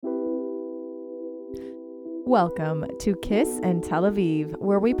Welcome to Kiss and Tel Aviv,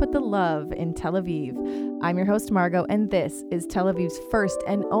 where we put the love in Tel Aviv. I'm your host, Margot, and this is Tel Aviv's first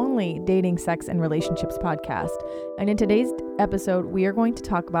and only dating, sex, and relationships podcast. And in today's episode, we are going to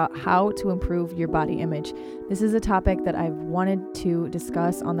talk about how to improve your body image. This is a topic that I've wanted to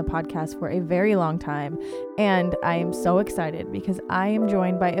discuss on the podcast for a very long time, and I am so excited because I am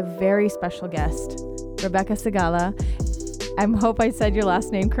joined by a very special guest, Rebecca Segala. I hope I said your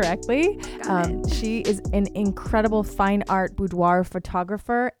last name correctly. She is an incredible fine art boudoir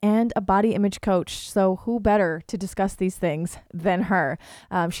photographer and a body image coach. So who better to discuss these things than her?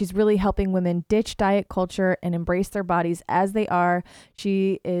 She's really helping women ditch diet culture and embrace their bodies as they are.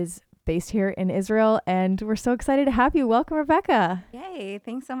 She is based here in Israel, and we're so excited to have you. Welcome, Rebecca. Yay.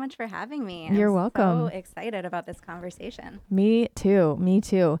 Thanks so much for having me. You're welcome. So excited about this conversation. Me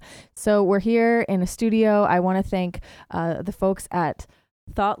too. So we're here in a studio. I want to thank the folks at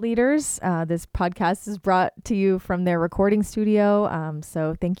Thought Leaders. This podcast is brought to you from their recording studio.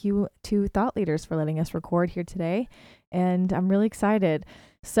 So thank you to Thought Leaders for letting us record here today. And I'm really excited.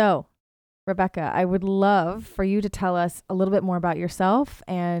 So Rebecca, I would love for you to tell us a little bit more about yourself,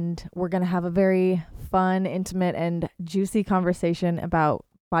 and we're going to have a very fun, intimate, and juicy conversation about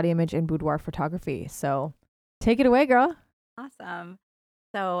body image and boudoir photography. So take it away, girl. Awesome.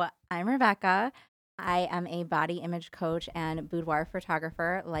 So I'm Rebecca. I am a body image coach and boudoir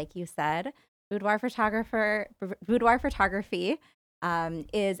photographer, like you said. Boudoir photography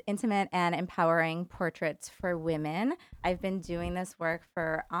is intimate and empowering portraits for women. I've been doing this work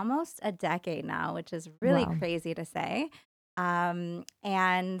for almost a decade now, which is really crazy to say. And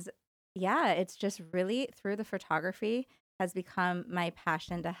yeah, it's just really through the photography has become my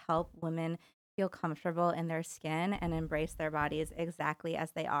passion to help women feel comfortable in their skin and embrace their bodies exactly as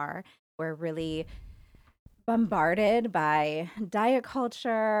they are. We're really bombarded by diet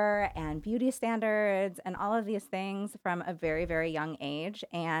culture and beauty standards and all of these things from a very, very young age.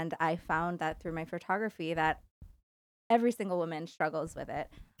 And I found that through my photography that every single woman struggles with it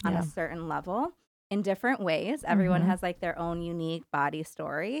on a certain level in different ways. Everyone has like their own unique body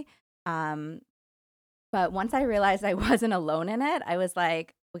story. But once I realized I wasn't alone in it, I was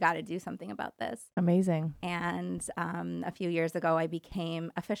like, we got to do something about this. Amazing. And a few years ago, I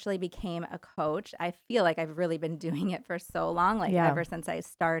officially became a coach. I feel like I've really been doing it for so long, ever since I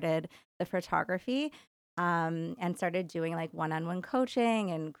started the photography and started doing like one-on-one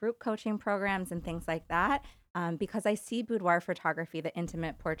coaching and group coaching programs and things like that. Because I see boudoir photography, the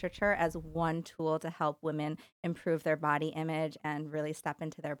intimate portraiture, as one tool to help women improve their body image and really step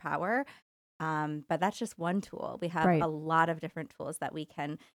into their power. But that's just one tool. We have a lot of different tools that we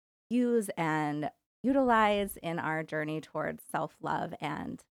can use and utilize in our journey towards self-love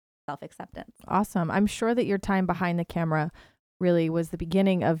and self-acceptance. Awesome. I'm sure that your time behind the camera really was the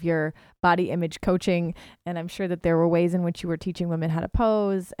beginning of your body image coaching. And I'm sure that there were ways in which you were teaching women how to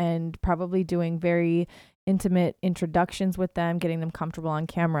pose and probably doing very intimate introductions with them, getting them comfortable on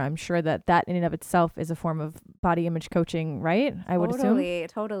camera. I'm sure that in and of itself is a form of body image coaching, right? I would assume.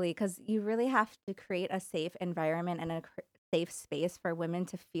 Totally. Because you really have to create a safe environment and a safe space for women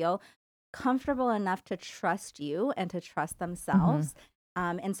to feel comfortable enough to trust you and to trust themselves.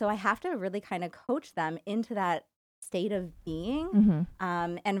 And so I have to really kind of coach them into that state of being.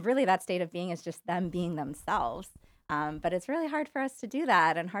 And really that state of being is just them being themselves. But it's really hard for us to do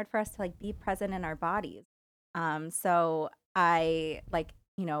that and hard for us to like be present in our bodies. So I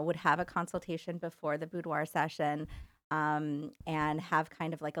would have a consultation before the boudoir session and have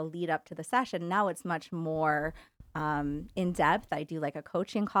kind of like a lead up to the session. Now it's much more in depth. I do like a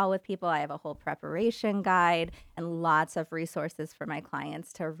coaching call with people. I have a whole preparation guide and lots of resources for my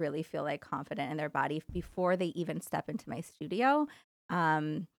clients to really feel like confident in their body before they even step into my studio.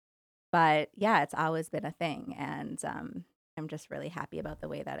 But yeah, it's always been a thing. And I'm just really happy about the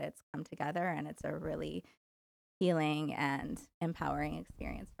way that it's come together. And it's a really healing and empowering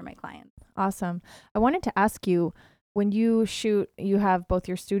experience for my clients. Awesome. I wanted to ask you, when you shoot, you have both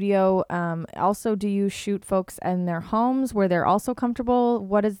your studio. Also, do you shoot folks in their homes where they're also comfortable?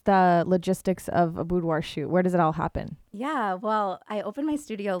 What is the logistics of a boudoir shoot? Where does it all happen? Yeah, well, I opened my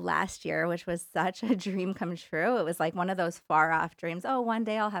studio last year, which was such a dream come true. It was like one of those far off dreams. Oh, one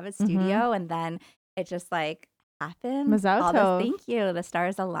day I'll have a studio. And then it just like happened. Thank you. The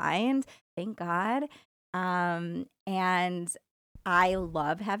stars aligned. Thank God. And I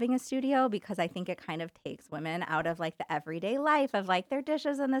love having a studio because I think it kind of takes women out of like the everyday life of like their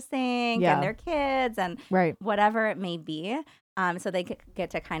dishes in the sink and their kids and whatever it may be. So they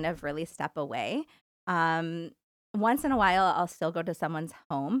get to kind of really step away. once in a while, I'll still go to someone's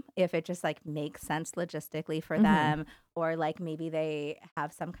home if it just like makes sense logistically for them, or like maybe they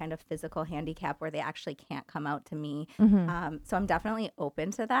have some kind of physical handicap where they actually can't come out to me. So I'm definitely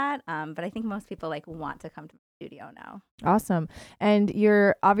open to that. But I think most people like want to come to my studio now. Awesome. And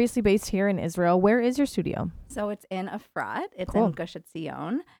you're obviously based here in Israel. Where is your studio? So it's in Efrat. It's Cool. in Gush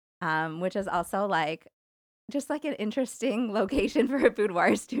Etzion, which is also like just like an interesting location for a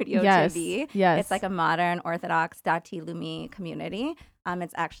boudoir studio to be. Yes. It's like a modern Orthodox Dati Lumi community.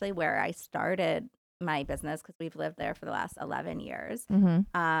 It's actually where I started my business because we've lived there for the last 11 years.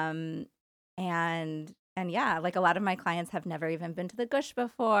 And yeah, like a lot of my clients have never even been to the Gush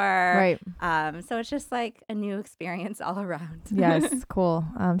before. Right. So it's just like a new experience all around. Yes. Cool.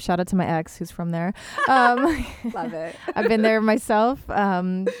 Shout out to my ex who's from there. Love it. I've been there myself.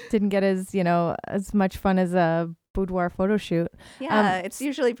 Didn't get as much fun as a boudoir photo shoot. Yeah, it's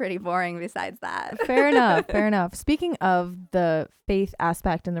usually pretty boring besides that. Fair enough. Fair enough. Speaking of the faith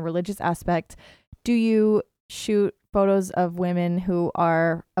aspect and the religious aspect, do you shoot photos of women who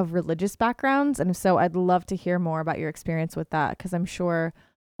are of religious backgrounds? And if so, I'd love to hear more about your experience with that, because I'm sure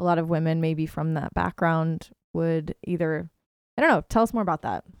a lot of women maybe from that background would either, I don't know, tell us more about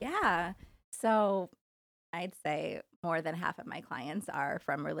that. Yeah. So I'd say more than half of my clients are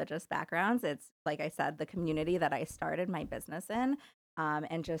from religious backgrounds. It's, like I said, the community that I started my business in.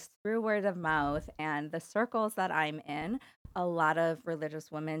 And just through word of mouth and the circles that I'm in, a lot of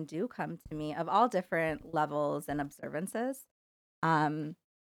religious women do come to me of all different levels and observances. So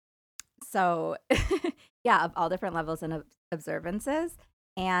yeah, of all different levels and observances.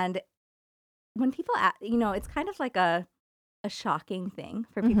 And when people, it's kind of like a shocking thing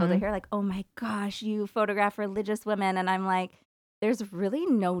for people to hear, like, oh my gosh, you photograph religious women. And I'm like, there's really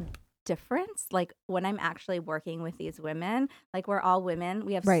no difference. Like when I'm actually working with these women, like we're all women,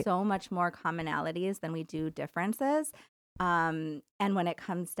 we have so much more commonalities than we do differences. And when it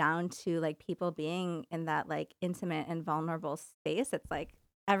comes down to like people being in that like intimate and vulnerable space, it's like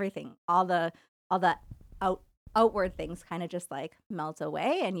everything, all the outward things kind of just like melt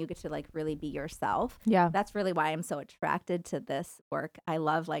away, and you get to like really be yourself. Yeah. That's really why I'm so attracted to this work. I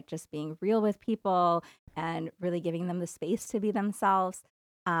love like just being real with people and really giving them the space to be themselves.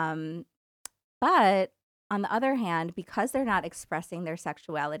 But on the other hand, because they're not expressing their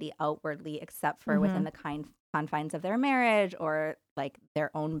sexuality outwardly except for within the confines of their marriage or like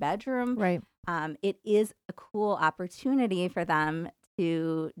their own bedroom, right? It is a cool opportunity for them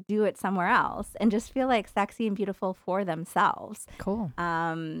to do it somewhere else and just feel like sexy and beautiful for themselves. Cool.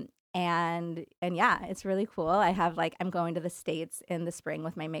 And yeah, it's really cool. I have like, I'm going to the States in the spring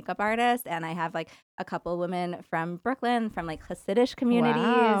with my makeup artist, and I have like a couple women from Brooklyn, from like Hasidic communities.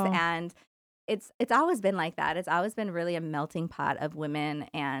 Wow. And it's always been like that. It's always been really a melting pot of women.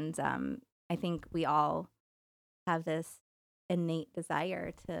 And I think we all have this innate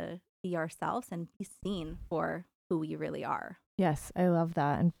desire to be ourselves and be seen for who we really are. Yes, I love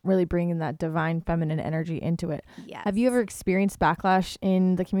that, and really bringing that divine feminine energy into it. Yes. Have you ever experienced backlash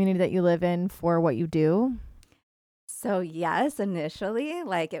in the community that you live in for what you do? So yes, initially,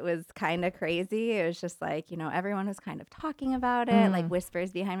 like it was kind of crazy. It was just like, everyone was kind of talking about it, like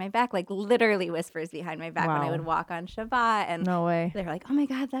whispers behind my back, like literally whispers behind my back when I would walk on Shabbat. And no way. They're like, oh my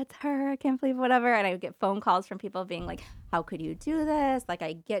God, that's her. I can't believe whatever. And I would get phone calls from people being like, how could you do this? Like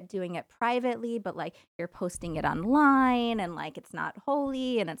I get doing it privately, but like you're posting it online and like it's not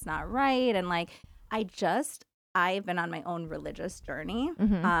holy and it's not right. And like I've been on my own religious journey.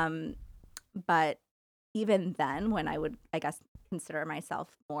 But even then, when I would, I guess, consider myself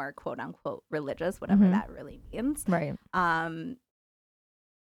more quote unquote religious, whatever that really means. Right.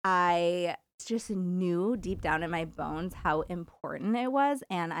 I just knew deep down in my bones how important it was.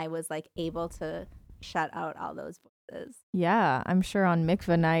 And I was like able to shut out all those voices. Yeah, I'm sure on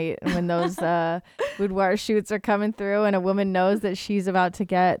mikveh night when those boudoir shoots are coming through and a woman knows that she's about to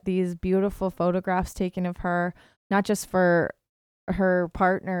get these beautiful photographs taken of her, not just for her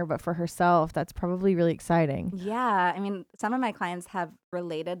partner, but for herself. That's probably really exciting. Yeah. I mean, some of my clients have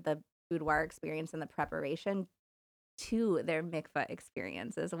related the boudoir experience and the preparation to their mikveh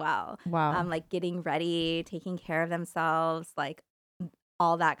experience as well. Wow. Like getting ready, taking care of themselves, like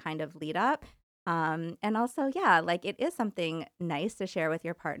all that kind of lead up. And also, yeah, like it is something nice to share with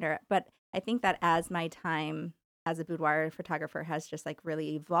your partner. But I think that as my time as a boudoir photographer has just like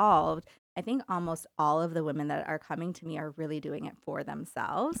really evolved, I think almost all of the women that are coming to me are really doing it for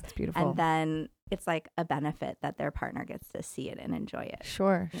themselves. It's beautiful. And then it's like a benefit that their partner gets to see it and enjoy it.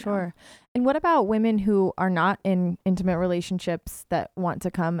 Sure. And what about women who are not in intimate relationships that want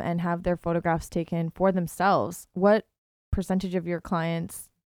to come and have their photographs taken for themselves? What percentage of your clients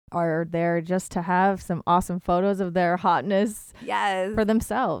are there just to have some awesome photos of their hotness Yes. for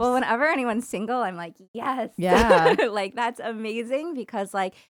themselves. Well, whenever anyone's single, I'm like, yes. Yeah. Like, that's amazing because,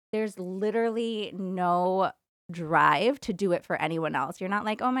 like, there's literally no drive to do it for anyone else. You're not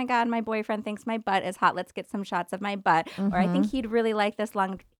like, oh my God, my boyfriend thinks my butt is hot. Let's get some shots of my butt. Or I think he'd really like this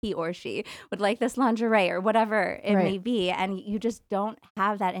he or she would like this lingerie or whatever it may be. And you just don't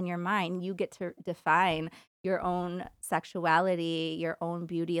have that in your mind. You get to define your own sexuality, your own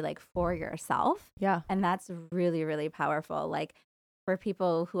beauty, like for yourself. Yeah. And that's really, really powerful. Like for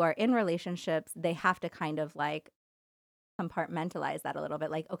people who are in relationships, they have to kind of like compartmentalize that a little bit.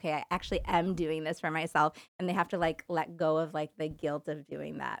 Like, okay, I actually am doing this for myself. And they have to like let go of like the guilt of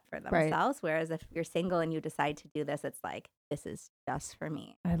doing that for themselves. Whereas if you're single and you decide to do this, it's like, this is just for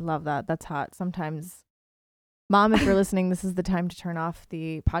me. I love that. That's hot. Sometimes, Mom, if you're listening, this is the time to turn off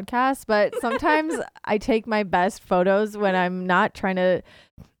the podcast. But sometimes I take my best photos when I'm not trying to,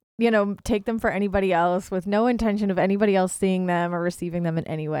 take them for anybody else with no intention of anybody else seeing them or receiving them in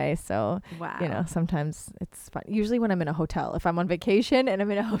any way. So, wow. Sometimes it's fun. Usually when I'm in a hotel, if I'm on vacation and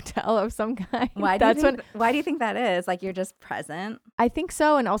I'm in a hotel of some kind. Why do you think that is? Like you're just present? I think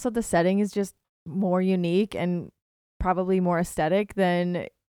so. And also the setting is just more unique and probably more aesthetic than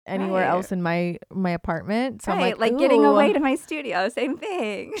anywhere else in my apartment. So I'm like getting away to my studio, same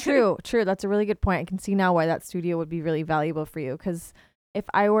thing. True. That's a really good point. I can see now why that studio would be really valuable for you, because if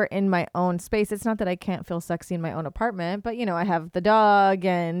I were in my own space, it's not that I can't feel sexy in my own apartment, but I have the dog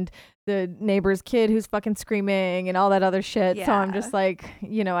and the neighbor's kid who's fucking screaming and all that other shit. Yeah. So I'm just like,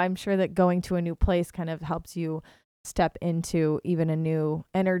 I'm sure that going to a new place kind of helps you step into even a new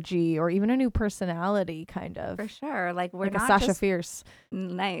energy or even a new personality, kind of. For sure. Like we're like not a Sasha just Fierce.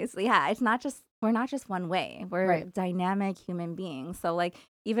 Nice. Yeah. We're not just one way. We're dynamic human beings. So like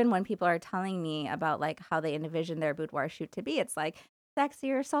even when people are telling me about like how they envision their boudoir shoot to be, it's like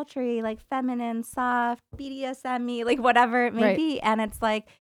sexy or sultry, like feminine, soft, BDSM-y, like whatever it may be. And it's like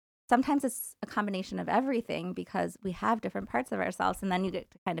sometimes it's a combination of everything because we have different parts of ourselves, and then you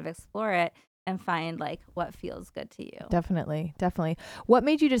get to kind of explore it and find like what feels good to you. Definitely. What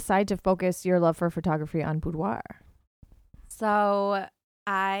made you decide to focus your love for photography on boudoir? So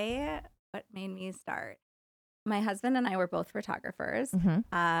what made me start? My husband and I were both photographers.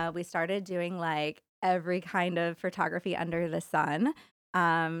 We started doing like every kind of photography under the sun,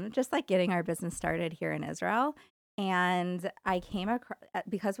 just like getting our business started here in Israel. And I came across,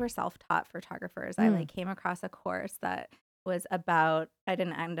 because we're self-taught photographers, I like came across a course that was about, I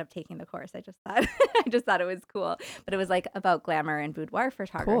didn't end up taking the course. I just thought it was cool, but it was like about glamour and boudoir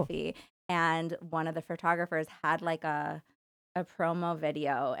photography. Cool. And one of the photographers had like a promo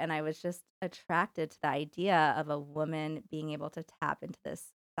video, and I was just attracted to the idea of a woman being able to tap into this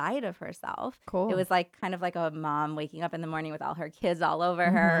side of herself. Cool. It was like kind of like a mom waking up in the morning with all her kids all over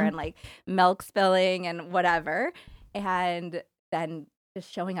her and like milk spilling and whatever. And then just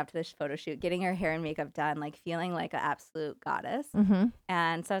showing up to this photo shoot, getting her hair and makeup done, like feeling like an absolute goddess.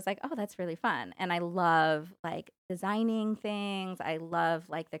 And so I was like, oh, that's really fun. And I love like designing things. I love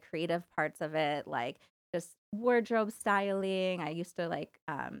like the creative parts of it, like just wardrobe styling. I used to like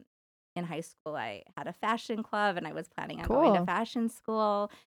in high school, I had a fashion club and I was planning on going to fashion school.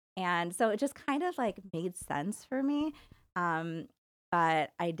 And so it just kind of like made sense for me. But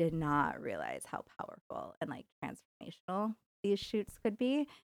I did not realize how powerful and like transformational these shoots could be.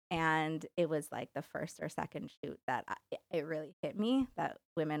 And it was like the first or second shoot that it really hit me that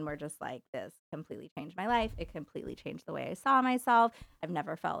women were just like, this completely changed my life. It completely changed the way I saw myself. I've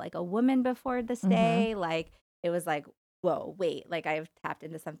never felt like a woman before this day. Like it was like, whoa, wait, like I've tapped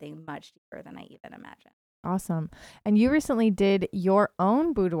into something much deeper than I even imagined. Awesome. And you recently did your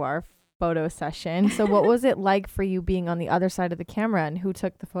own boudoir photo session. So what was it like for you being on the other side of the camera, and who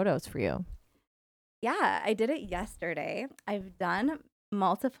took the photos for you? Yeah, I did it yesterday. I've done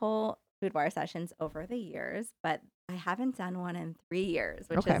multiple boudoir sessions over the years, but I haven't done one in 3 years,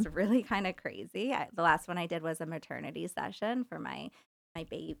 which is really kind of crazy. The last one I did was a maternity session for my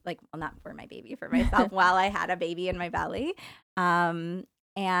baby, like, well, not for my baby, for myself while I had a baby in my belly. And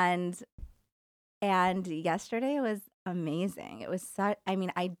yesterday was amazing. It was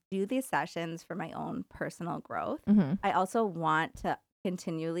I do these sessions for my own personal growth. I also want to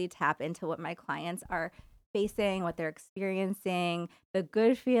continually tap into what my clients are facing, what they're experiencing, the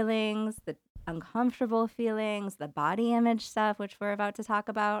good feelings, the uncomfortable feelings, the body image stuff, which we're about to talk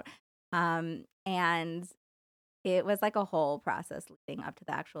about. And it was like a whole process leading up to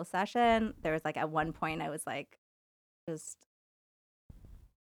the actual session. There was like at one point I was like just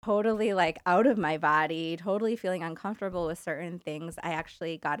totally like out of my body, totally feeling uncomfortable with certain things. I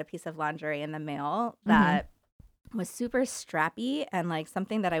actually got a piece of lingerie in the mail that was super strappy and like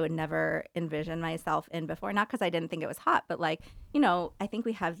something that I would never envision myself in before. Not because I didn't think it was hot, but like, I think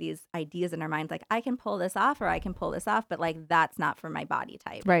we have these ideas in our minds like I can pull this off or I can pull this off, but like that's not for my body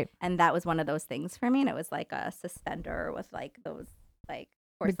type. Right. And that was one of those things for me. And it was like a suspender with like those like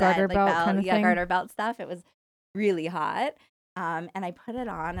corset, garter like belt kind of thing? garter belt stuff. It was really hot. And I put it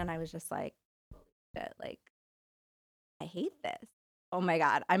on and I was just like, like, I hate this. Oh my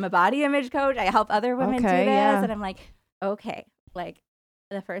God, I'm a body image coach. I help other women do this. Yeah. And I'm like, okay, like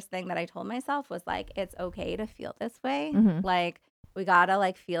the first thing that I told myself was like, it's okay to feel this way. Mhm. Like we gotta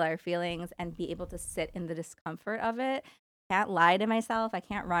like feel our feelings and be able to sit in the discomfort of it. Can't lie to myself. I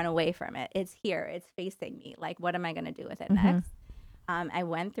can't run away from it. It's here. It's facing me. Like, what am I gonna do with it next? I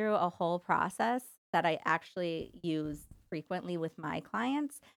went through a whole process that I actually use frequently with my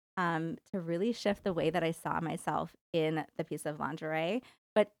clients to really shift the way that I saw myself in the piece of lingerie.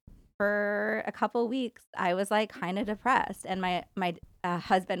 But for a couple weeks, I was like kind of depressed, and my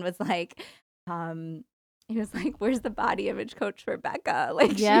husband was like, he was like, "Where's the body image coach for Becca?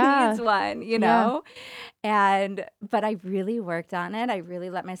 Like she needs one, you know." And but I really worked on it. I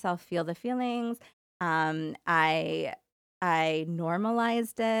really let myself feel the feelings. I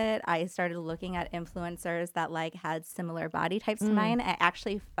normalized it. I started looking at influencers that like had similar body types to mine. I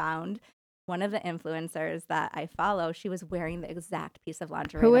actually found one of the influencers that I follow. She was wearing the exact piece of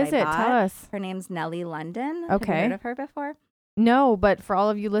lingerie. Who that is I it? bought. Tell us. Her name's Nellie London. Okay. Have you heard of her before? No, but for all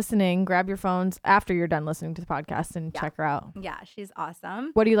of you listening, grab your phones after you're done listening to the podcast and check her out. Yeah, she's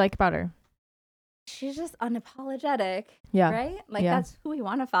awesome. What do you like about her? She's just unapologetic. Yeah. Right? Like that's who we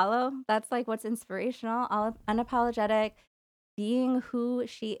want to follow. That's like what's inspirational. All unapologetic, being who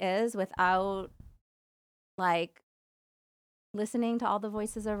she is without like listening to all the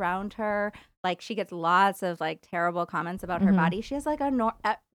voices around her. Like she gets lots of like terrible comments about her body. She has like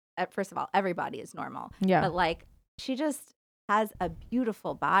first of all, everybody is normal. Yeah. But like she just has a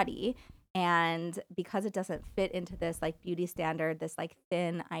beautiful body. And because it doesn't fit into this like beauty standard, this like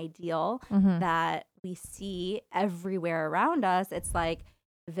thin ideal that we see everywhere around us, it's like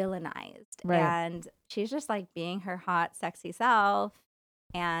villainized. Right. And she's just like being her hot, sexy self.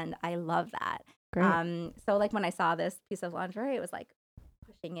 And I love that. Great. So like when I saw this piece of lingerie, it was like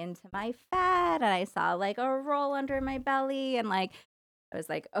pushing into my fat, and I saw like a roll under my belly, and like I was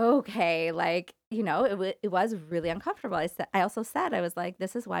like, okay, like, it was really uncomfortable. I also said, I was like,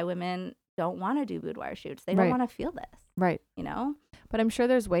 this is why women don't want to do boudoir shoots. They don't want to feel this. Right. But I'm sure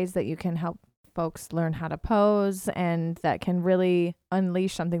there's ways that you can help folks learn how to pose and that can really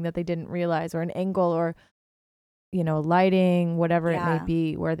unleash something that they didn't realize, or an angle, or, lighting, whatever it may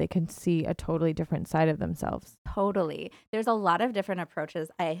be, where they can see a totally different side of themselves. Totally. There's a lot of different approaches.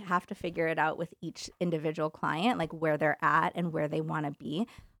 I have to figure it out with each individual client, like where they're at and where they want to be.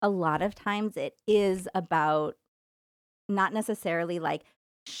 A lot of times it is about not necessarily like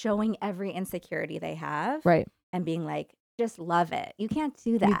showing every insecurity they have. Right. And being like, just love it. You can't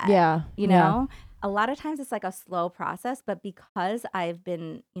do that. You know? A lot of times it's like a slow process, but because I've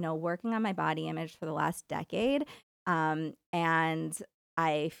been, working on my body image for the last decade, and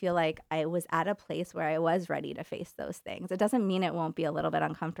I feel like I was at a place where I was ready to face those things. It doesn't mean it won't be a little bit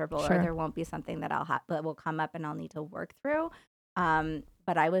uncomfortable, or there won't be something that that will come up and I'll need to work through.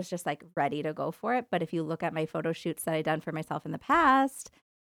 But I was just like ready to go for it. But if you look at my photo shoots that I've done for myself in the past,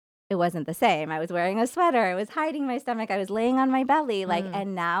 it wasn't the same. I was wearing a sweater. I was hiding my stomach. I was laying on my belly. Like,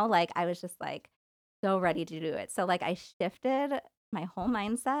 and now like I was just like so ready to do it. So like I shifted my whole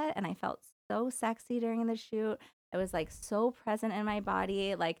mindset and I felt so sexy during the shoot. I was like so present in my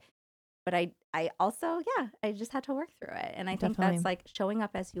body. Like, but I also, I just had to work through it. And I think that's like showing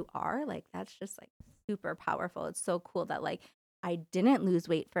up as you are. Like, that's just like super powerful. It's so cool that like I didn't lose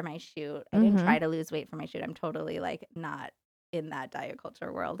weight for my shoot. I didn't try to lose weight for my shoot. I'm totally like not in that diet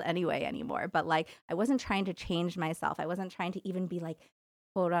culture world anymore. But like, I wasn't trying to change myself. I wasn't trying to even be like,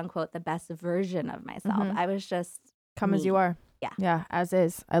 quote unquote, the best version of myself. I was just come as you are. Yeah. Yeah, as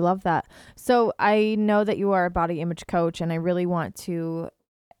is. I love that. So I know that you are a body image coach, and I really want to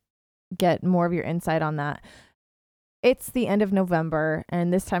get more of your insight on that. It's the end of November,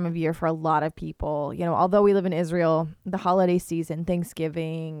 and this time of year for a lot of people, although we live in Israel, the holiday season,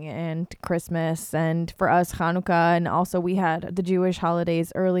 Thanksgiving and Christmas, and for us, Hanukkah, and also we had the Jewish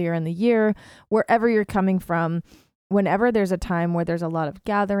holidays earlier in the year. Wherever you're coming from, whenever there's a time where there's a lot of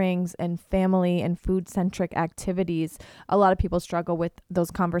gatherings and family and food-centric activities, a lot of people struggle with those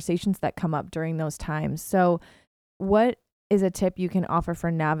conversations that come up during those times. So what is a tip you can offer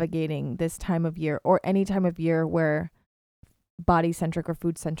for navigating this time of year, or any time of year where body-centric or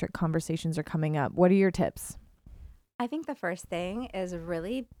food-centric conversations are coming up? What are your tips? I think the first thing is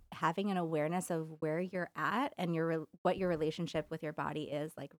really having an awareness of where you're at and what your relationship with your body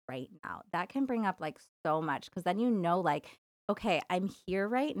is like right now. That can bring up like so much, because then you know, like, okay, I'm here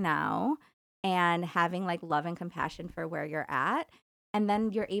right now, and having like love and compassion for where you're at. And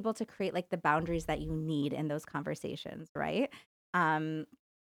then you're able to create like the boundaries that you need in those conversations, right? Um,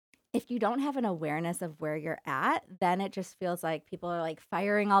 if you don't have an awareness of where you're at, then it just feels like people are like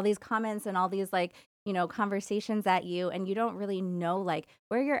firing all these comments and all these like, conversations at you, and you don't really know like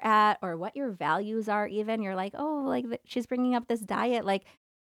where you're at or what your values are even. You're like, "Oh, like she's bringing up this diet. Like,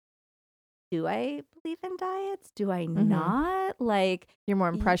 do I believe in diets? Do I not?" Like, You're more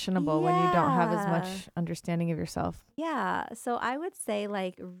impressionable when you don't have as yeah. much understanding of yourself. Yeah. So I would say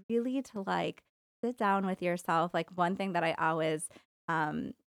like really to like sit down with yourself. Like one thing that I always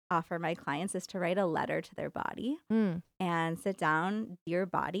um offer my clients is to write a letter to their body Mm. and sit down your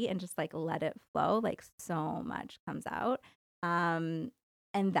body and just like let it flow. Like so much comes out. Um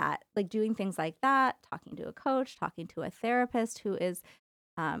and that like doing things like that, talking to a coach, talking to a therapist who is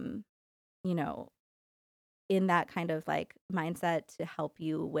um you know in that kind of like mindset to help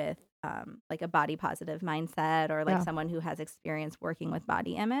you with like a body positive mindset, or like Yeah. someone who has experience working with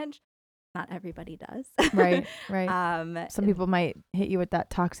body image. Not everybody does. Right. Right. um, Some people might hit you with that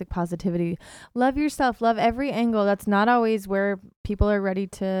toxic positivity. Love yourself, love every angle. That's not always where people are ready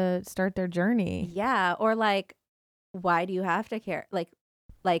to start their journey. yeah. Or like, why do you have to care? Like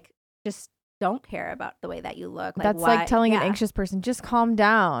just don't care about the way that you look. Like, That's why? like telling an Yeah. anxious person, just calm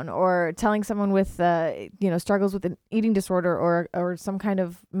down, or telling someone with, struggles with an eating disorder or some kind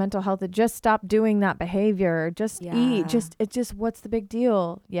of mental health, that just stop doing that behavior. Just Yeah. eat. What's the big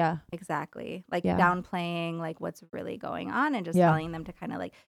deal? Yeah. Exactly. Like Yeah. downplaying like what's really going on and just Yeah. telling them to kind of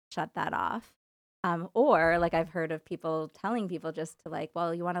like shut that off. Or like I've heard of people telling people just to like,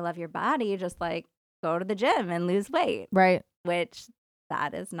 well, you want to love your body, just like go to the gym and lose weight, Right. which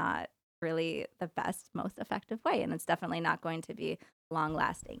that is not really the best, most effective way. And it's definitely not going to be long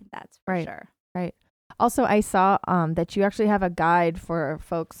lasting. That's for Right. sure. Right. Also, I saw that you actually have a guide for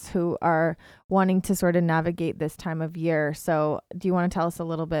folks who are wanting to sort of navigate this time of year. So do you want to tell us a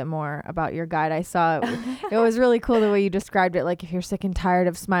little bit more about your guide? I saw it was really cool the way you described it. Like if you're sick and tired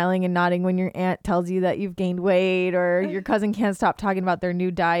of smiling and nodding when your aunt tells you that you've gained weight, or your cousin can't stop talking about their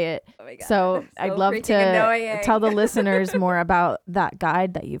new diet. Oh my God. So I'd love freaking to annoying. tell the listeners more about that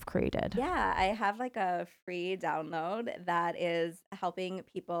guide that you've created. Yeah, I have like a free download that is helping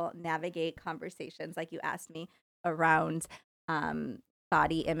people navigate conversations like you asked me around um,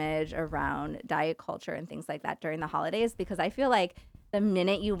 body image, around diet culture, and things like that during the holidays. Because I feel like the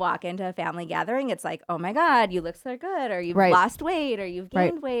minute you walk into a family gathering, it's like, oh my God, you look so good, or you've Right. lost weight, or you've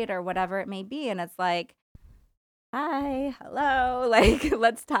Right. gained weight, or whatever it may be. And it's like, hi, hello, like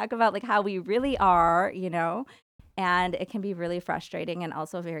let's talk about like how we really are, and it can be really frustrating and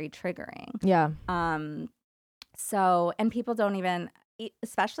also very triggering. Yeah. So, and people don't even,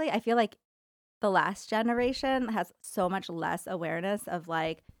 especially I feel like the last generation has so much less awareness of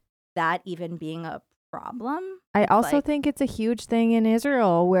like that even being a problem. I It's also like, think it's a huge thing in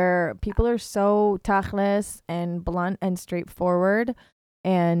Israel where people are so tachlis and blunt and straightforward,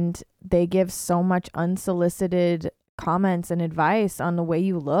 and they give so much unsolicited comments and advice on the way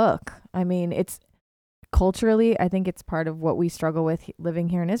you look. I mean, it's culturally, I think it's part of what we struggle with living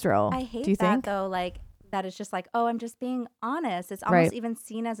here in Israel. I hate Do you that think? though, like that it's just like, oh, I'm just being honest. It's Right. almost even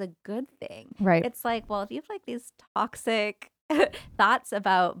seen as a good thing. Right. It's like, well, if you have like these toxic thoughts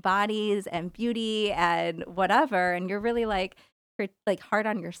about bodies and beauty and whatever, and you're really like hard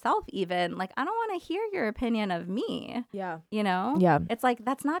on yourself, even like, I don't want to hear your opinion of me. Yeah. Yeah. It's like,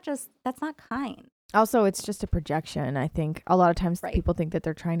 that's not kind. Also, it's just a projection. I think a lot of times Right. people think that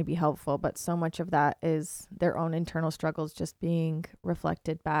they're trying to be helpful, but so much of that is their own internal struggles just being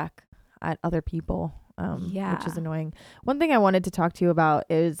reflected back at other people, which Yeah. is annoying. One thing I wanted to talk to you about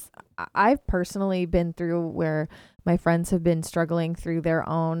is I've personally been through where my friends have been struggling through their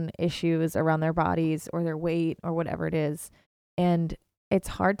own issues around their bodies or their weight or whatever it is. And it's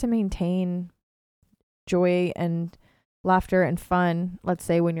hard to maintain joy and laughter and fun, let's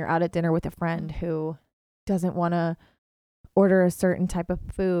say when you're out at dinner with a friend who doesn't want to order a certain type of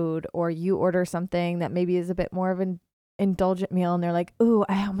food, or you order something that maybe is a bit more of an indulgent meal and they're like, oh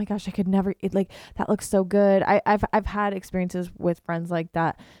my gosh, I could never eat, like that looks so good. I've had experiences with friends like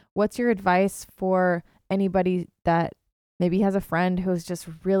that. What's your advice for anybody that maybe has a friend who's just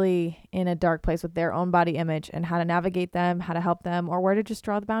really in a dark place with their own body image, and how to navigate them, how to help them, or where to just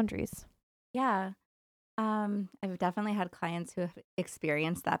draw the boundaries? Yeah. I've definitely had clients who have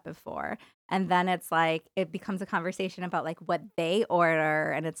experienced that before. And then it's like it becomes a conversation about like what they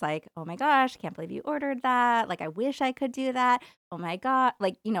order. And it's like, oh my gosh, can't believe you ordered that. Like I wish I could do that. Oh my God.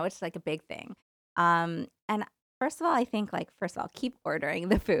 Like, it's like a big thing. And first of all, I think like first of all, keep ordering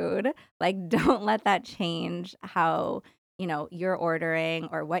the food. Like don't let that change how, you're ordering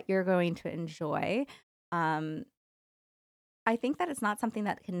or what you're going to enjoy. Um, I think that it's not something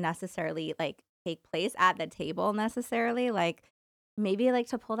that can necessarily, like, take place at the table necessarily, like, maybe, like,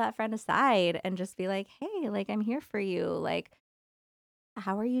 to pull that friend aside and just be like, "Hey, like, I'm here for you, like,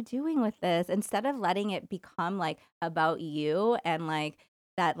 how are you doing with this?" Instead of letting it become, like, about you and, like,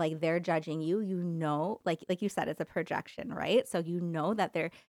 that, like, they're judging you, like you said, it's a projection, right? So you know that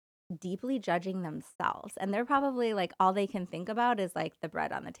they're deeply judging themselves, and they're probably, like, all they can think about is, like, the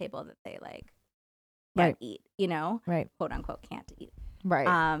bread on the table that they, like, can't Right. eat, Right. quote unquote can't eat. Right.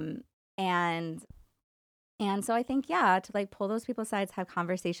 Um, and and so I think, yeah, to like pull those people aside, have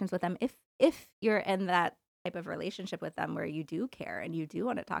conversations with them if you're in that type of relationship with them where you do care and you do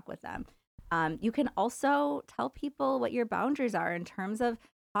want to talk with them. You can also tell people what your boundaries are in terms of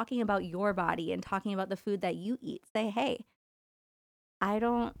talking about your body and talking about the food that you eat. Say, hey, I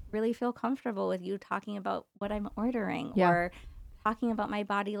don't really feel comfortable with you talking about what I'm ordering Yeah. or talking about my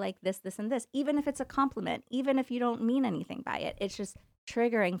body like this, and this, even if it's a compliment, even if you don't mean anything by it. It's just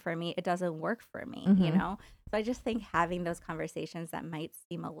triggering for me. It doesn't work for me, Mm-hmm. So I just think having those conversations that might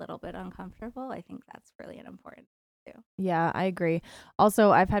seem a little bit uncomfortable, I think that's really an important too. Yeah, I agree.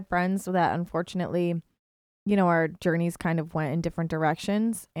 Also, I've had friends that unfortunately, our journeys kind of went in different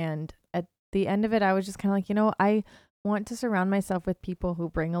directions. And at the end of it, I was just kind of like, I want to surround myself with people who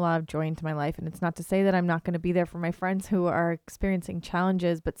bring a lot of joy into my life. And it's not to say that I'm not going to be there for my friends who are experiencing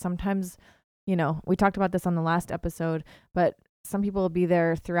challenges, but sometimes, we talked about this on the last episode, but some people will be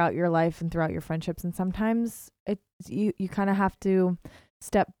there throughout your life and throughout your friendships. And sometimes you kind of have to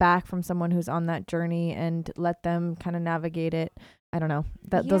step back from someone who's on that journey and let them kind of navigate it. I don't know.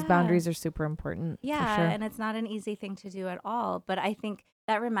 Those Yeah. boundaries are super important. Yeah, for sure. and it's not an easy thing to do at all. But I think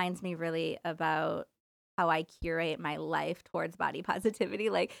that reminds me really about how I curate my life towards body positivity.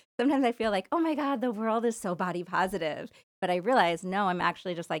 Like sometimes I feel like, oh my God, the world is so body positive. But I realize, no, I'm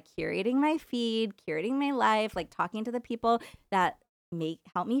actually just like curating my feed, curating my life, like talking to the people that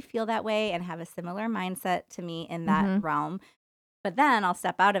help me feel that way and have a similar mindset to me in that Mhm. realm. But then I'll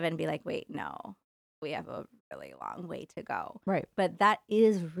step out of it and be like, wait, no, we have a really long way to go. Right. But that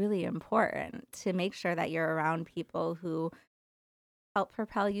is really important to make sure that you're around people who help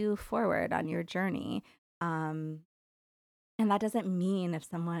propel you forward on your journey. Um, and that doesn't mean if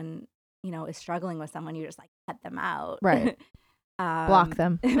someone, is struggling with someone, you just like cut them out. Right. Block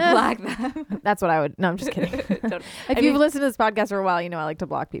them. Block them. That's what I would. No, I'm just kidding. Don't- If you've listened to this podcast for a while, I like to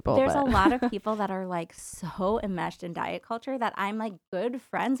block people. There's but a lot of people that are like so enmeshed in diet culture that I'm like good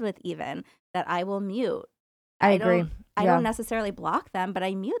friends with, even that I will mute. I agree. I Yeah. don't necessarily block them, but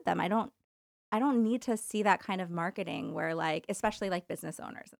I mute them. I don't need to see that kind of marketing where like, especially like business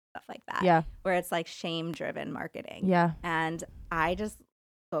owners and stuff like that. Yeah. Where it's like shame driven marketing. Yeah. And I just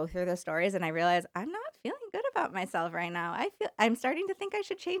go through the stories and I realize I'm not feeling good about myself right now. I'm starting to think I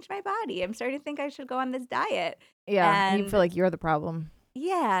should change my body. I'm starting to think I should go on this diet. Yeah. You And feel like you're the problem.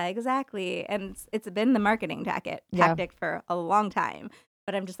 yeah, exactly. And it's been the marketing tactic for a long time.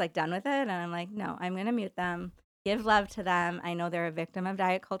 But I'm just like done with it. And I'm like, no, I'm going to mute them, give love to them. I know they're a victim of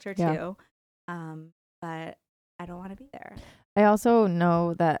diet culture Yeah. too. But I don't want to be there. I also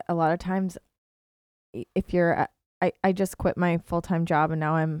know that a lot of times if you're I just quit my full-time job and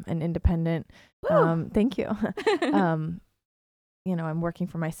now I'm an independent. Thank you. I'm working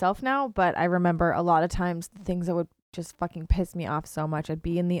for myself now, but I remember a lot of times the things that would just fucking piss me off so much. I'd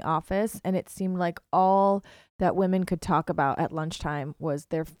be in the office and it seemed like all that women could talk about at lunchtime was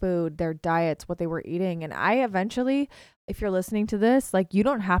their food, their diets, what they were eating. And I eventually, if you're listening to this, like you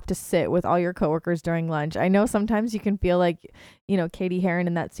don't have to sit with all your coworkers during lunch. I know sometimes you can feel like, Katie Heron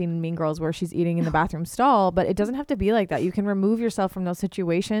in that scene in Mean Girls where she's eating in the bathroom stall, but it doesn't have to be like that. You can remove yourself from those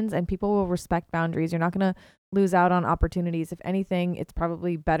situations and people will respect boundaries. You're not going to lose out on opportunities. If anything, it's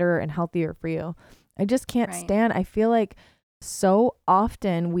probably better and healthier for you. I just can't stand. I feel like so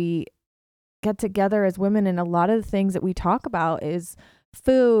often we get together as women and a lot of the things that we talk about is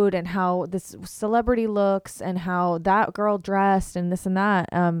food and how this celebrity looks and how that girl dressed and this and that.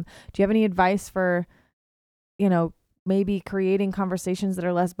 Do you have any advice for, maybe creating conversations that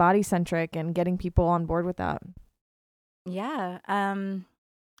are less body centric and getting people on board with that? Yeah.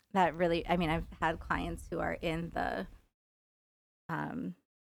 That really, I've had clients who are in the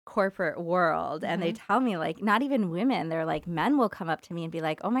corporate world and they tell me, like, not even women, they're like, men will come up to me and be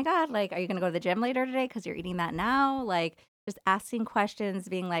like, oh my God, like, are you going to go to the gym later today because you're eating that now? Like, just asking questions,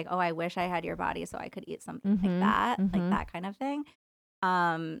 being like, oh, I wish I had your body so I could eat something like that, like that kind of thing.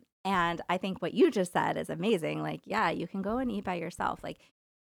 And I think what you just said is amazing. Like, yeah, you can go and eat by yourself. Like,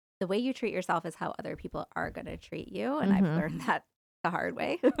 the way you treat yourself is how other people are going to treat you. And I've learned that the hard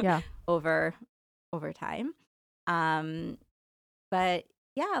way over time. But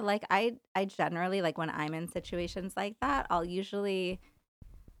yeah, like I generally, like when I'm in situations like that, I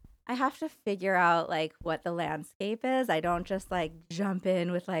have to figure out like what the landscape is. I don't just like jump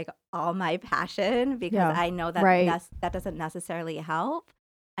in with like all my passion because I know that that doesn't necessarily help.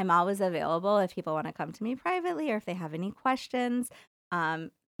 I'm always available if people want to come to me privately or if they have any questions.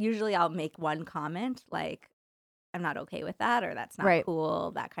 Usually I'll make one comment like, I'm not okay with that, or that's not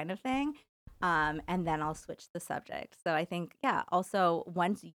cool, that kind of thing. And then I'll switch the subject. So I think, also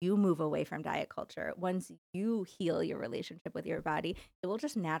once you move away from diet culture, once you heal your relationship with your body, it will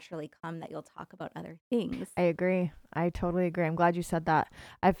just naturally come that you'll talk about other things. I agree. I totally agree. I'm glad you said that.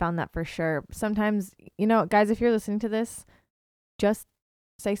 I found that for sure. Sometimes, guys, if you're listening to this, just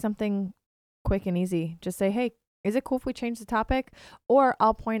say something quick and easy. Just say, hey, is it cool if we change the topic? Or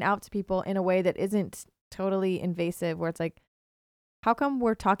I'll point out to people in a way that isn't totally invasive, where it's like, how come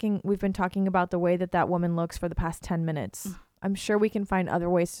we've been talking about the way that woman looks for the past 10 minutes? I'm sure we can find other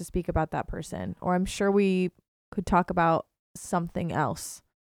ways to speak about that person, or I'm sure we could talk about something else.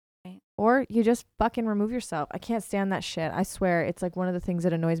 Right. Or you just fucking remove yourself. I can't stand that shit. I swear it's like one of the things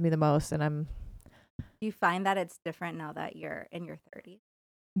that annoys me the most. And Do you find that it's different now that you're in your 30s?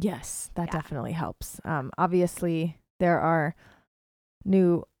 Yes, that definitely helps. Obviously there are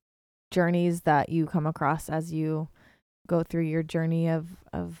new journeys that you come across as you go through your journey of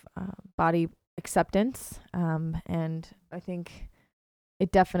body acceptance. And I think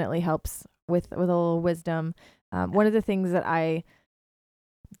it definitely helps with a little wisdom. One of the things that I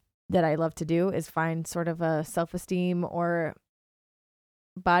love to do is find sort of a self-esteem or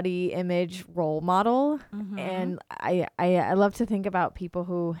body image role model. And I love to think about people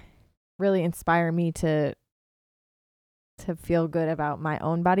who really inspire me to feel good about my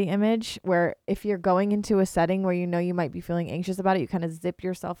own body image, where if you're going into a setting where you might be feeling anxious about it, you kind of zip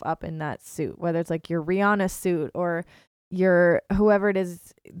yourself up in that suit, whether it's like your Rihanna suit or your whoever it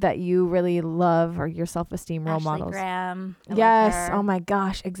is that you really love, or your self-esteem role models. Graham. Yes. Oh my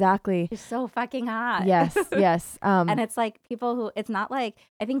gosh, exactly. She's so fucking hot. Yes. And it's like people who, it's not like,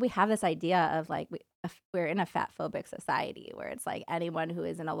 I think we have this idea of like we're in a fat phobic society where it's like anyone who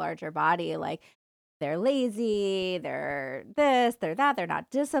is in a larger body, like they're lazy, they're this, they're that, they're not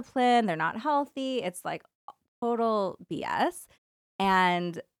disciplined, they're not healthy. It's like total BS.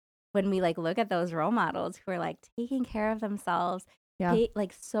 And when we like look at those role models who are like taking care of themselves,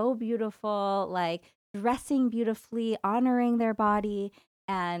 like so beautiful, like dressing beautifully, honoring their body,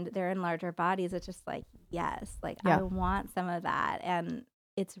 and they're in larger bodies, it's just like, yes, like I want some of that. And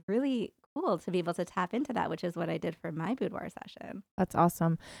it's really cool to be able to tap into that, which is what I did for my boudoir session. That's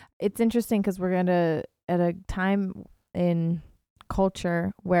awesome. It's interesting because we're at a time in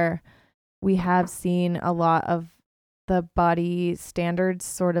culture where we have seen a lot of the body standards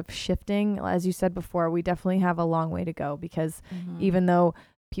sort of shifting. As you said before, we definitely have a long way to go, because even though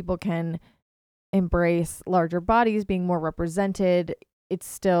people can embrace larger bodies being more represented, it's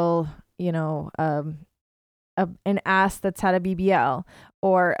still, an ass that's had a BBL,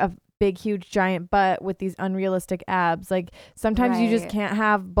 or a big, huge, giant butt with these unrealistic abs. Like sometimes you just can't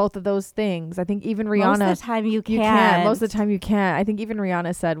have both of those things. I think even Rihanna, most of the time you can't. Most of the time you can't. I think even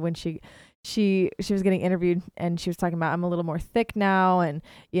Rihanna said when she was getting interviewed and she was talking about, I'm a little more thick now, and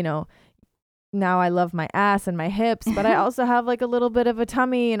now I love my ass and my hips, but I also have like a little bit of a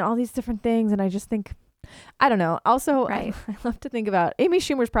tummy and all these different things. And I just think, I don't know. Also, I love to think about Amy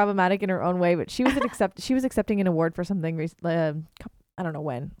Schumer's problematic in her own way, but she was accepting an award for something I don't know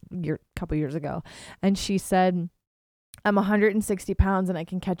when, a couple years ago, and she said, I'm 160 pounds and I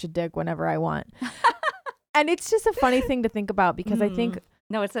can catch a dick whenever I want. And it's just a funny thing to think about, because I think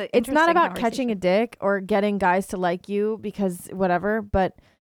it's not about catching a dick or getting guys to like you because whatever, but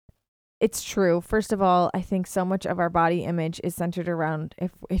it's true. First of all, I think so much of our body image is centered around,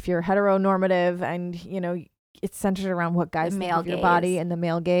 if you're heteronormative, and it's centered around what guys think of your body and the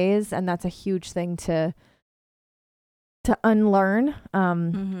male gaze, and that's a huge thing to unlearn.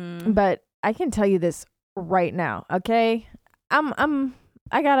 But I can tell you this right now, okay? I'm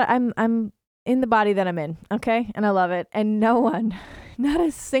in the body that I'm in, okay? And I love it. And not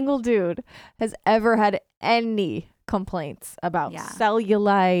a single dude has ever had any complaints about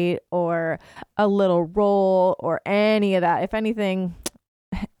cellulite or a little roll or any of that. If anything,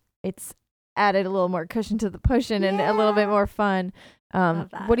 it's added a little more cushion to the pushing and a little bit more fun. Love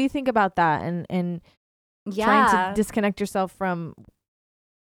that. What do you think about that? And trying to disconnect yourself from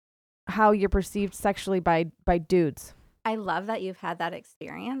how you're perceived sexually by dudes. I love that you've had that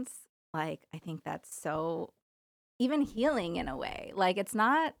experience. Like, I think that's so even healing in a way. Like, it's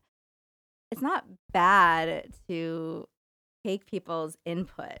not bad to take people's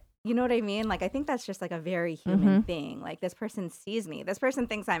input. You know what I mean? Like, I think that's just like a very human thing. Like, this person sees me. This person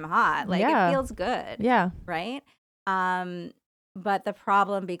thinks I'm hot. Like, it feels good. Yeah. Right? But the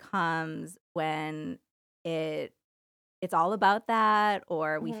problem becomes when it's all about that,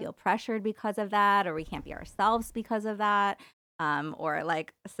 or we feel pressured because of that, or we can't be ourselves because of that. Or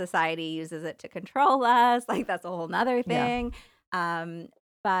like society uses it to control us. Like, that's a whole nother thing.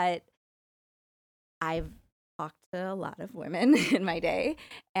 But I've talked to a lot of women in my day,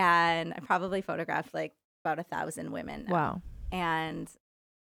 and I probably photographed like about 1,000 women now. Wow. And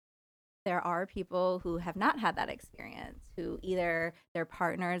there are people who have not had that experience, who either their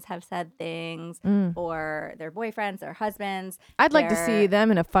partners have said things or their boyfriends, their husbands. I'd like to see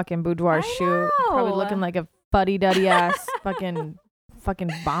them in a fucking boudoir shoot. Probably looking like a fuddy-duddy ass fucking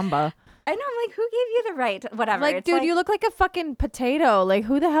bomba. I know. I'm like, who gave you the right? Whatever. Like, dude, you look like a fucking potato. Like,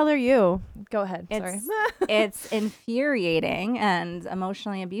 who the hell are you? Go ahead. Sorry. It's infuriating and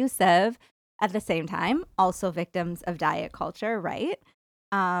emotionally abusive at the same time. Also victims of diet culture, right?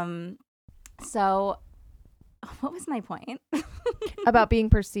 So what was my point? About being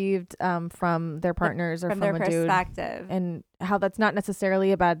perceived from their partners or from their a dude. Perspective. And how that's not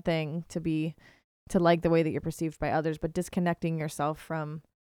necessarily a bad thing to like the way that you're perceived by others, but disconnecting yourself from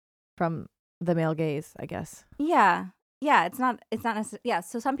the male gaze, I guess. Yeah. Yeah, it's not necessarily. Yeah,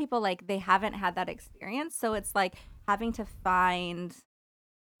 so some people, like, they haven't had that experience, so it's like having to find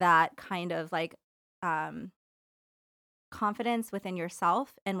that kind of like confidence within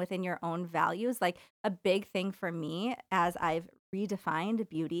yourself and within your own values. Like, a big thing for me as I've redefined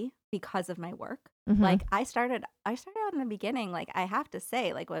beauty because of my work. Like, I started in the beginning, like, I have to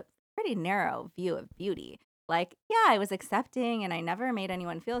say, like, a pretty narrow view of beauty. Like, yeah, I was accepting and I never made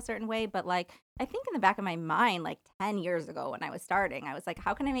anyone feel a certain way. But like, I think in the back of my mind, like 10 years ago when I was starting, I was like,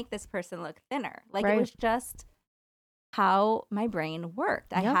 how can I make this person look thinner? Like, it was just how my brain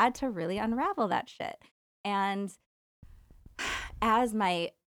worked. I had to really unravel that shit. And as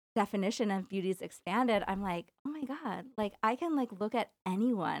my definition of beauty's expanded, I'm like, oh my God, like, I can like look at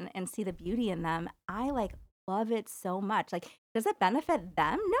anyone and see the beauty in them. I like love it so much. Like, does it benefit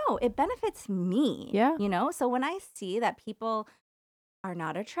them? No, it benefits me. Yeah. You know? So when I see that people are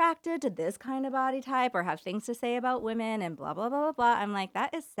not attracted to this kind of body type or have things to say about women and blah, blah, blah, blah, blah, I'm like,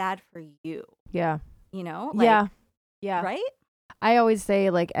 that is sad for you. Yeah. You know? Like, yeah. Right? I always say,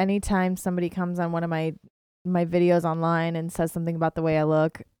 like, anytime somebody comes on one of my videos online and says something about the way I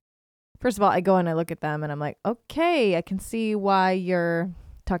look, first of all, I go and I look at them and I'm like, okay, I can see why you're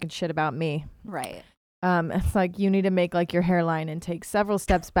talking shit about me. Right. It's like, you need to make like your hairline and take several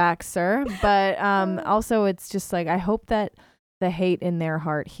steps back, sir. But also, it's just like, I hope that the hate in their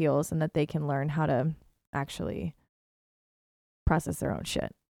heart heals and that they can learn how to actually process their own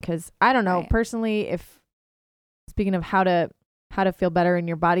shit. Because I don't know, personally, if speaking of how to feel better in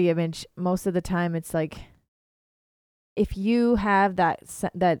your body image, most of the time it's like, if you have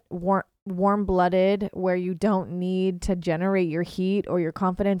that warm-blooded where you don't need to generate your heat or your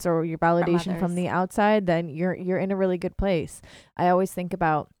confidence or your validation from the outside, then you're in a really good place. I always think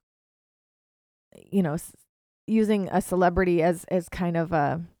about, you know, using a celebrity as kind of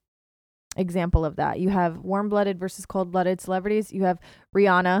a example of that. You have warm-blooded versus cold-blooded celebrities. You have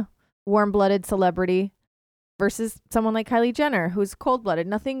Rihanna, warm-blooded celebrity, versus someone like Kylie Jenner, who's cold-blooded.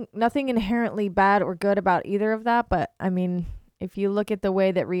 Nothing inherently bad or good about either of that. But I mean, if you look at the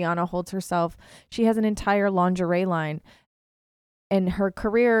way that Rihanna holds herself, she has an entire lingerie line. And her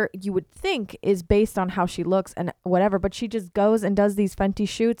career, you would think, is based on how she looks and whatever, but she just goes and does these Fenty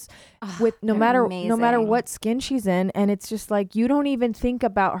shoots with no matter what skin she's in, and it's just like, you don't even think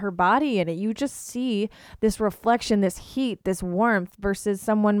about her body in it. You just see this reflection, this heat, this warmth, versus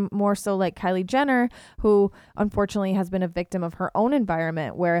someone more so like Kylie Jenner, who unfortunately has been a victim of her own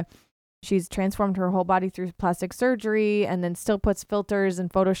environment, where she's transformed her whole body through plastic surgery and then still puts filters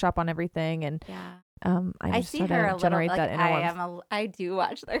and Photoshop on everything. And I see her a little, like, I do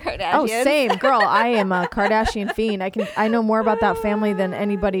watch the Kardashians. Oh, same, girl. I am a Kardashian fiend. I know more about that family than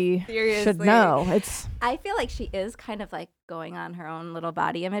anybody should know. I feel like she is kind of like going on her own little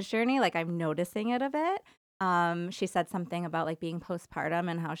body image journey. Like, I'm noticing it a bit. She said something about like being postpartum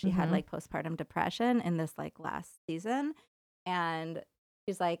and how she had like postpartum depression in this like last season. And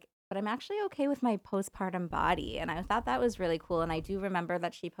she's like, but I'm actually okay with my postpartum body. And I thought that was really cool. And I do remember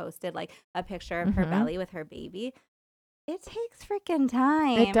that she posted like a picture of her Mm-hmm. belly with her baby. It takes freaking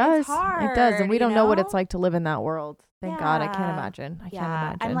time. It does. It's hard. It does. And we don't know what it's know? like to live in that world. Thank God. I can't Yeah. imagine. I can't Yeah.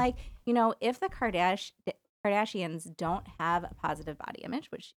 imagine. I'm like, if the Kardashians don't have a positive body image,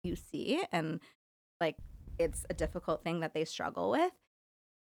 which you see, and like it's a difficult thing that they struggle with,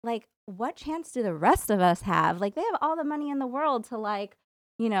 like what chance do the rest of us have? Like they have all the money in the world to like,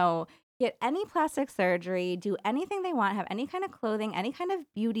 get any plastic surgery, do anything they want, have any kind of clothing, any kind of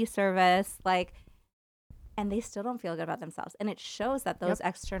beauty service, like, and they still don't feel good about themselves. And it shows that those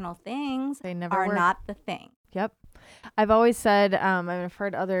external things They never are work. not the thing. Yep. I've always said, I've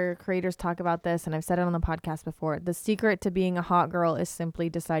heard other creators talk about this, and I've said it on the podcast before. The secret to being a hot girl is simply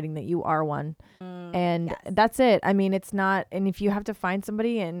deciding that you are one. And Yes. that's it. I mean, it's not, and if you have to find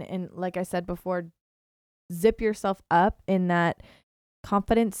somebody and like I said before, zip yourself up in that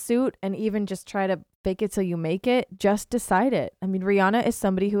confidence suit and even just try to fake it till you make it, just decide it. I mean, Rihanna is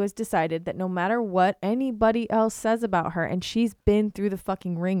somebody who has decided that no matter what anybody else says about her, and she's been through the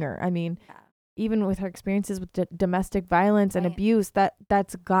fucking ringer. I mean, even with her experiences with domestic violence and abuse,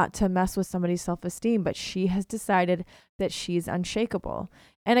 that's got to mess with somebody's self-esteem. But she has decided that she's unshakable.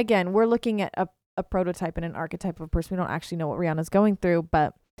 And again, we're looking at a prototype and an archetype of a person. We don't actually know what Rihanna's going through,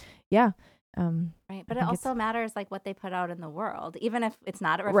 but yeah. Right. But it also matters like what they put out in the world, even if it's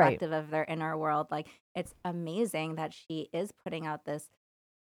not reflective of their inner world. Like it's amazing that she is putting out this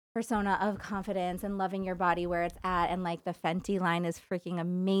persona of confidence and loving your body where it's at. And like the Fenty line is freaking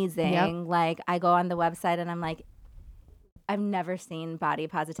amazing. Yep. Like I go on the website and I'm like, I've never seen body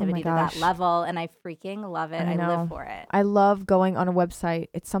positivity to that level. And I freaking love it. I live for it. I love going on a website.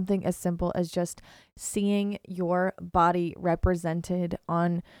 It's something as simple as just seeing your body represented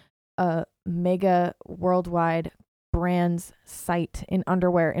on a mega worldwide brands site in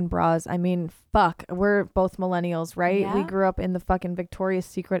underwear and bras. I mean, fuck, we're both millennials, right? Yeah. We grew up in the fucking Victoria's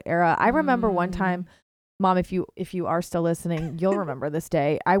Secret era. I remember one time, Mom, if you are still listening, you'll remember this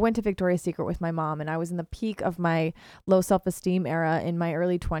day. I went to Victoria's Secret with my mom, and I was in the peak of my low self-esteem era in my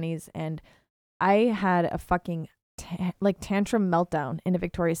early 20s, and I had a fucking tantrum meltdown in a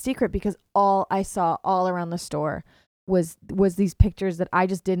Victoria's Secret because all I saw all around the store was these pictures that I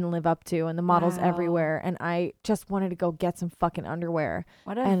just didn't live up to, and the models everywhere, and I just wanted to go get some fucking underwear.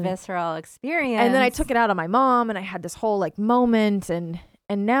 What a visceral experience. And then I took it out on my mom, and I had this whole like moment, and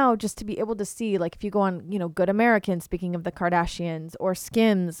now just to be able to see, like, if you go on, Good American, speaking of the Kardashians, or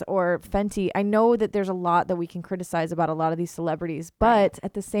Skims or Fenty, I know that there's a lot that we can criticize about a lot of these celebrities, but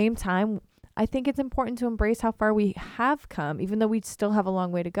at the same time, I think it's important to embrace how far we have come, even though we still have a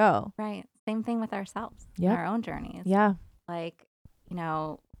long way to go. Right. Same thing with ourselves, our own journeys. Yeah. Like,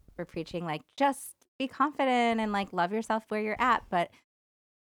 we're preaching like just be confident and like love yourself where you're at. But,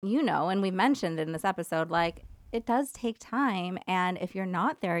 and we mentioned in this episode, like it does take time. And if you're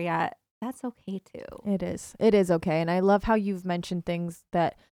not there yet, that's okay too. It is. It is okay. And I love how you've mentioned things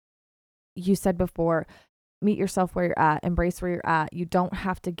that you said before. Meet yourself where you're at, embrace where you're at. You don't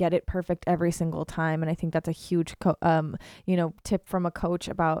have to get it perfect every single time. And I think that's a huge, tip from a coach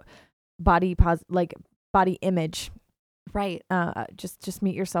about body image. Right. Just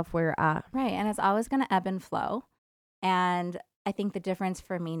meet yourself where you're at. Right. And it's always going to ebb and flow. And I think the difference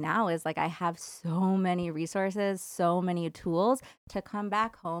for me now is like I have so many resources, so many tools to come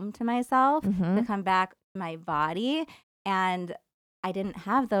back home to myself, to come back to my body. And I didn't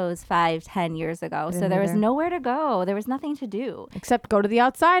have those 5-10 years ago. So there was nowhere to go. There was nothing to do. Except go to the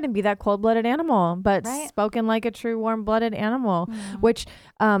outside and be that cold-blooded animal, but spoken like a true warm-blooded animal, which,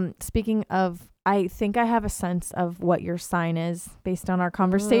 speaking of, I think I have a sense of what your sign is based on our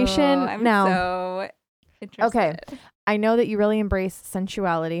conversation. I'm so interested. Okay. I know that you really embrace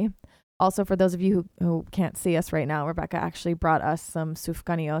sensuality. Also, for those of you who can't see us right now, Rebecca actually brought us some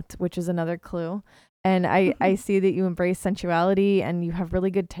sufganiyot, which is another clue. And I see that you embrace sensuality and you have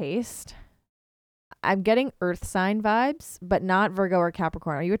really good taste. I'm getting earth sign vibes, but not Virgo or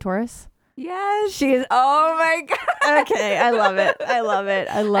Capricorn. Are you a Taurus? Yes. She is. Oh my God. Okay. I love it. I love it.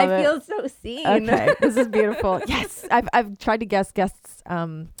 I feel so seen. Okay. This is beautiful. Yes. I've tried to guess guests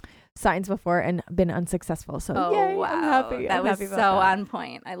signs before and been unsuccessful. So yay, wow. I'm happy. That was so on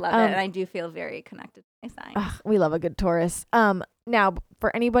point. I love it. And I do feel very connected to my sign. We love a good Taurus. Now,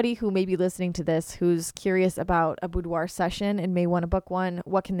 for anybody who may be listening to this, who's curious about a boudoir session and may want to book one,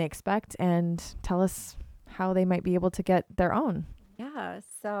 what can they expect? And tell us how they might be able to get their own. Yeah.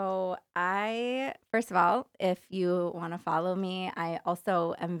 So first of all, if you want to follow me, I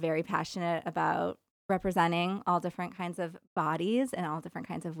also am very passionate about representing all different kinds of bodies and all different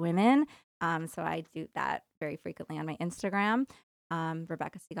kinds of women. So I do that very frequently on my Instagram.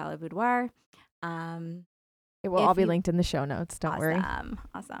 Rebecca Sigala Boudoir. It will all be linked in the show notes. Don't worry.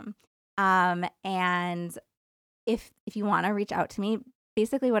 Awesome. And if you want to reach out to me,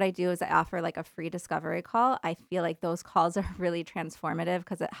 basically what I do is I offer like a free discovery call. I feel like those calls are really transformative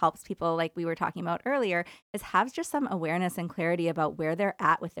because it helps people, like we were talking about earlier, is have just some awareness and clarity about where they're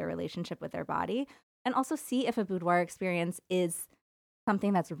at with their relationship with their body, and also see if a boudoir experience is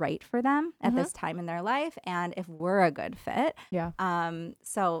something that's right for them at this time in their life, and if we're a good fit. Yeah.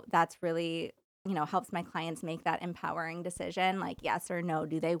 So that's really, helps my clients make that empowering decision, like yes or no,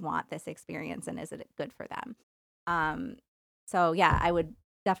 do they want this experience and is it good for them? So yeah, I would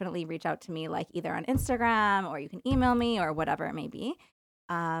definitely reach out to me, like either on Instagram or you can email me or whatever it may be.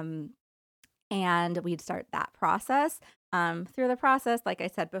 And we'd start that process. Through the process, like I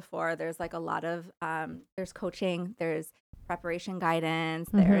said before, there's like a lot of, there's coaching, there's preparation guidance,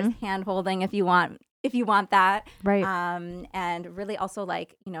 there's hand holding if you want that. Right. And really also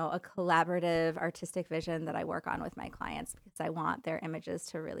like, a collaborative artistic vision that I work on with my clients, because I want their images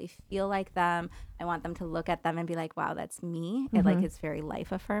to really feel like them. I want them to look at them and be like, wow, that's me. It's very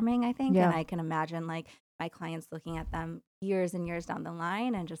life affirming, I think. Yeah. And I can imagine like my clients looking at them years and years down the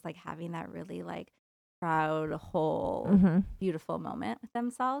line and just like having that really like proud, whole, beautiful moment with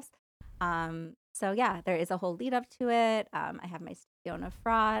themselves. So yeah, there is a whole lead up to it. I have my studio in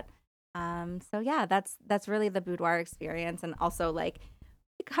Efrat. So yeah, that's really the boudoir experience. And also like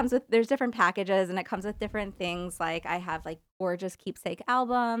there's different packages and it comes with different things. Like I have like gorgeous keepsake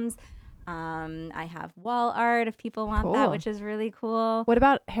albums. I have wall art if people want that, which is really cool. What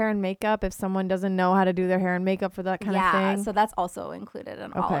about hair and makeup if someone doesn't know how to do their hair and makeup for that kind of thing? Yeah, so that's also included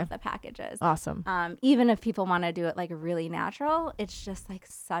in all of the packages. Awesome. Even if people want to do it like really natural, it's just like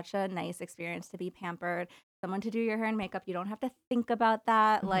such a nice experience to be pampered. Someone to do your hair and makeup. You don't have to think about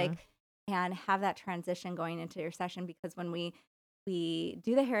that. And have that transition going into your session, because when we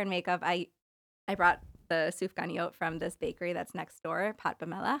do the hair and makeup, I brought the soufganiot from this bakery that's next door, Pat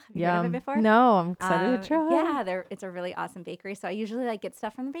Bamelach. Have you heard of it before? No, I'm excited to try. Yeah, it's a really awesome bakery. So I usually like get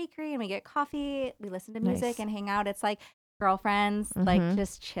stuff from the bakery and we get coffee, we listen to music and hang out. It's like girlfriends, like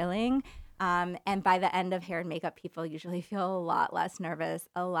just chilling. And by the end of hair and makeup, people usually feel a lot less nervous,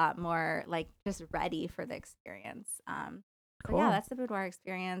 a lot more like just ready for the experience. Cool. Yeah, that's the boudoir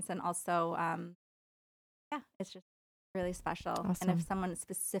experience. And also, it's just really special. Awesome. And if someone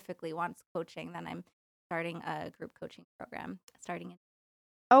specifically wants coaching, then I'm starting a group coaching program starting in.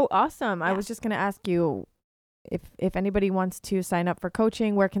 Oh, awesome. Yeah. I was just going to ask you if anybody wants to sign up for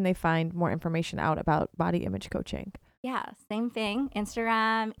coaching, where can they find more information out about body image coaching? Yeah, same thing.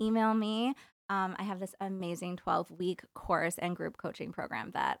 Instagram, email me. I have this amazing 12-week course and group coaching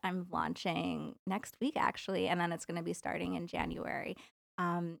program that I'm launching next week, actually, and then it's going to be starting in January.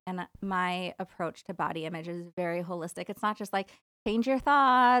 And my approach to body image is very holistic. It's not just like change your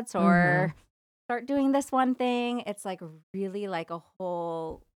thoughts or start doing this one thing. It's like really like a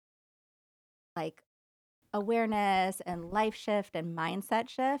whole like awareness and life shift and mindset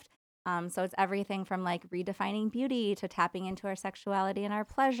shift. So it's everything from like redefining beauty to tapping into our sexuality and our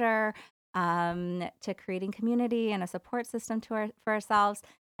pleasure, to creating community and a support system for ourselves.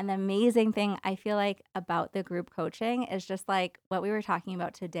 And the amazing thing I feel like about the group coaching is just like what we were talking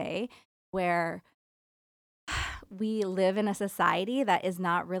about today, where we live in a society that is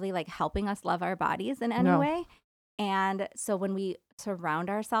not really like helping us love our bodies in any way. And so when we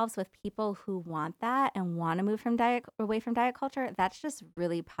surround ourselves with people who want that and want to move away from diet culture, that's just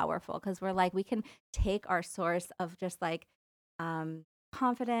really powerful, because we're like, we can take our source of just like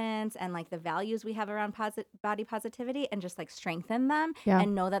confidence and like the values we have around body positivity and just like strengthen them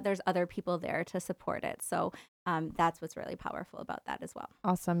and know that there's other people there to support it. So that's what's really powerful about that as well.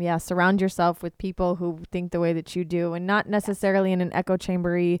 Awesome. Yeah. Surround yourself with people who think the way that you do, and not necessarily in an echo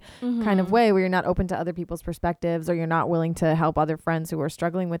chambery kind of way where you're not open to other people's perspectives or you're not willing to help other friends who are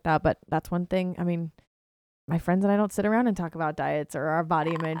struggling with that. But that's one thing. I mean, my friends and I don't sit around and talk about diets or our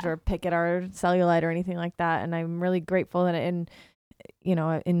body image or pick at our cellulite or anything like that. And I'm really grateful that in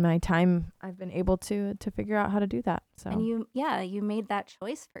my time I've been able to figure out how to do that. So and you made that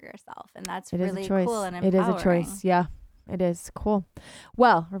choice for yourself, and that's really cool and empowering. It is a choice. Yeah, it is cool.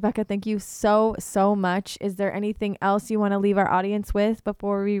 Well, Rebecca, thank you so much. Is there anything else you want to leave our audience with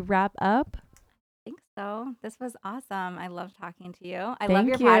before we wrap up? I think So this was awesome. I love talking to you. I Thank love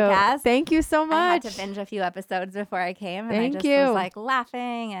your you. podcast. Thank you so much. I had to binge a few episodes before I came, and Thank I just you. was like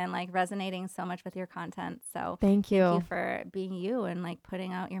laughing and like resonating so much with your content. So Thank you. Thank you for being you and like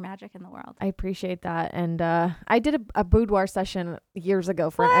putting out your magic in the world. I appreciate that. And I did a boudoir session years ago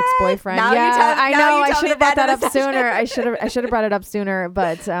for an What? ex-boyfriend. Now you Yeah, tell- I now know. you I tell should me have brought that that in a up sooner. I should have brought it up sooner.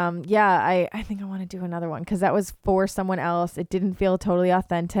 But yeah, I think I want to do another one because that was for someone else. It didn't feel totally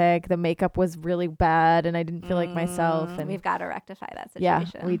authentic. The makeup was really bad, and I didn't feel like myself. And we've got to rectify that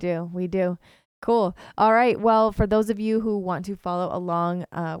situation. yeah, we do. Cool. All right. Well, for those of you who want to follow along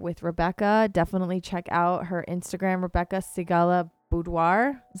with Rebecca, definitely check out her Instagram, Rebecca Sigala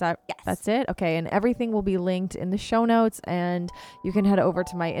Boudoir. Is that? Yes. That's it? Okay. And everything will be linked in the show notes, and you can head over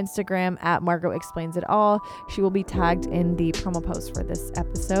to my Instagram at Margot Explains It All. She will be tagged in the promo post for this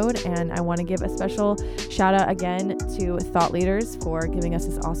episode. And I want to give a special shout out again to Thought Leaders for giving us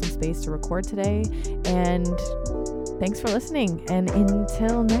this awesome space to record today. And thanks for listening. And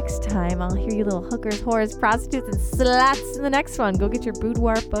until next time, I'll hear you little hookers, whores, prostitutes, and sluts in the next one. Go get your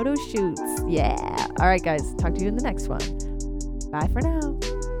boudoir photo shoots. Yeah. All right, guys. Talk to you in the next one. Bye for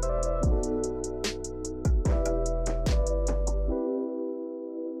now.